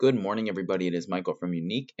Good morning, everybody. It is Michael from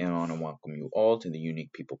Uniic, and I want to welcome you all to the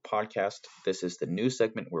Unique People podcast. This is the news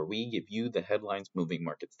segment where we give you the headlines moving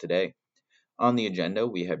markets today. On the agenda,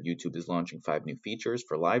 we have YouTube is launching 5 new features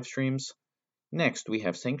for live streams. Next, we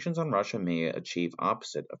have sanctions on Russia may achieve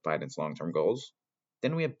opposite of Biden's long-term goals.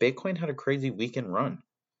 Then we have Bitcoin had a crazy weekend run.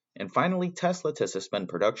 And finally, Tesla to suspend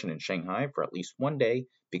production in Shanghai for at least one day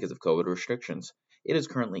because of COVID restrictions. It is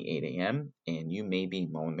currently 8 a.m., and you may be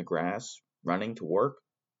mowing the grass, running to work,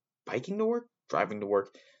 biking to work, driving to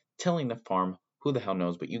work, tilling the farm, who the hell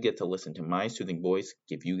knows, but you get to listen to my soothing voice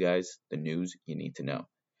give you guys the news you need to know.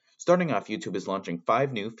 Starting off, YouTube is launching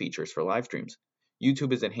 5 new features for live streams.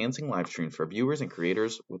 YouTube is enhancing live streams for viewers and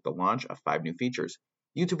creators with the launch of 5 new features.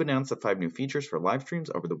 YouTube announced the 5 new features for live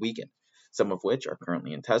streams over the weekend, some of which are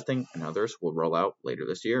currently in testing and others will roll out later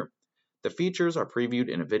this year. The features are previewed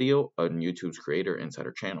in a video on YouTube's Creator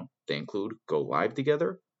Insider channel. They include Go Live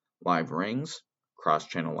Together, Live Rings,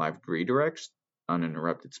 cross-channel live redirects,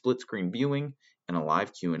 uninterrupted split-screen viewing, and a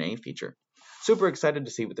live Q&A feature. Super excited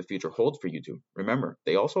to see what the future holds for YouTube. Remember,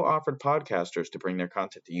 they also offered podcasters to bring their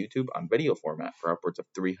content to YouTube on video format for upwards of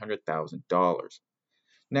 $300,000.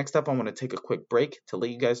 Next up, I want to take a quick break to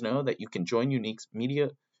let you guys know that you can join Uniic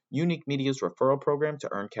Media's referral program to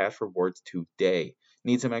earn cash rewards today.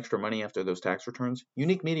 Need some extra money after those tax returns?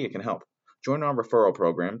 Uniic Media can help. Join our referral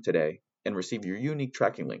program today and receive your Uniic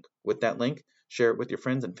tracking link. With that link, share it with your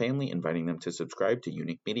friends and family, inviting them to subscribe to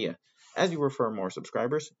Uniic Media. As you refer more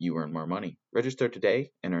subscribers, you earn more money. Register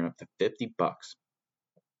today and earn up to $50.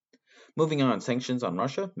 Moving on, sanctions on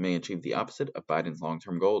Russia may achieve the opposite of Biden's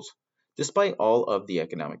long-term goals. Despite all of the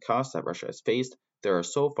economic costs that Russia has faced, there are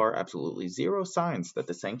so far absolutely zero signs that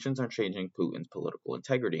the sanctions are changing Putin's political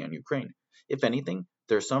integrity on Ukraine. If anything,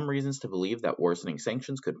 there are some reasons to believe that worsening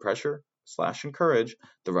sanctions could pressure/encourage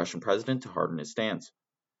the Russian president to harden his stance.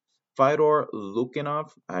 Fyodor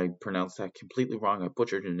Lukyanov, I pronounced that completely wrong, I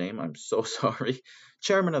butchered your name, I'm so sorry,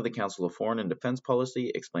 chairman of the Council of Foreign and Defense Policy,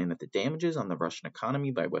 explained that the damages on the Russian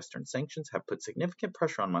economy by Western sanctions have put significant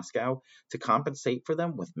pressure on Moscow to compensate for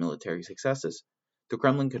them with military successes. The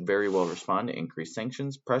Kremlin could very well respond to increased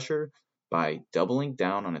sanctions pressure by doubling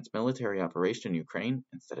down on its military operation in Ukraine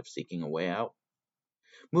instead of seeking a way out.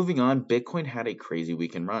 Moving on, Bitcoin had a crazy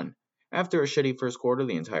weekend run. After a shitty first quarter,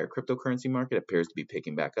 the entire cryptocurrency market appears to be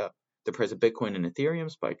picking back up. The price of Bitcoin and Ethereum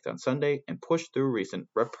spiked on Sunday and pushed through recent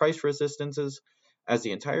price resistances as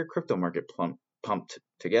the entire crypto market pumped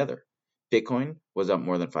together. Bitcoin was up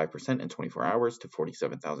more than 5% in 24 hours to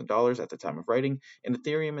 $47,000 at the time of writing, and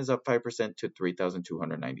Ethereum is up 5% to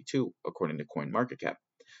 $3,292, according to CoinMarketCap.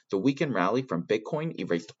 The weekend rally from Bitcoin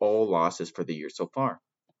erased all losses for the year so far.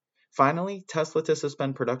 Finally, Tesla to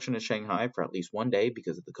suspend production in Shanghai for at least one day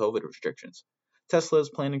because of the COVID restrictions. Tesla is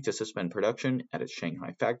planning to suspend production at its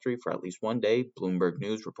Shanghai factory for at least one day, Bloomberg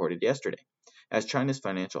News reported yesterday, as China's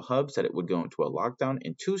financial hub said it would go into a lockdown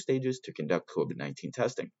in 2 stages to conduct COVID-19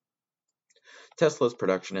 testing. Tesla's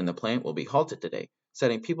production in the plant will be halted today,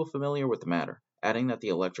 citing people familiar with the matter, adding that the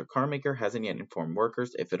electric car maker hasn't yet informed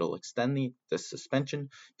workers if it'll extend the suspension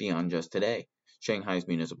beyond just today. Shanghai's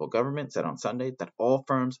municipal government said on Sunday that all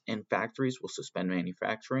firms and factories will suspend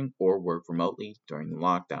manufacturing or work remotely during the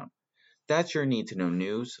lockdown. That's your need to know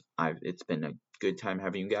news. It's been a good time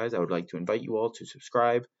having you guys. I would like to invite you all to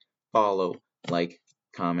subscribe, follow, like,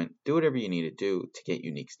 comment, do whatever you need to do to get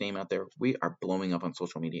Unique's name out there. We are blowing up on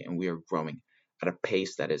social media and we are growing at a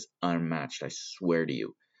pace that is unmatched, I swear to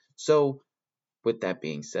you. So, with that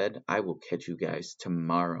being said, I will catch you guys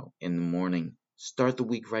tomorrow in the morning. Start the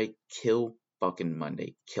week right. Kill fucking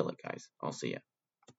Monday. Kill it, guys. I'll see ya.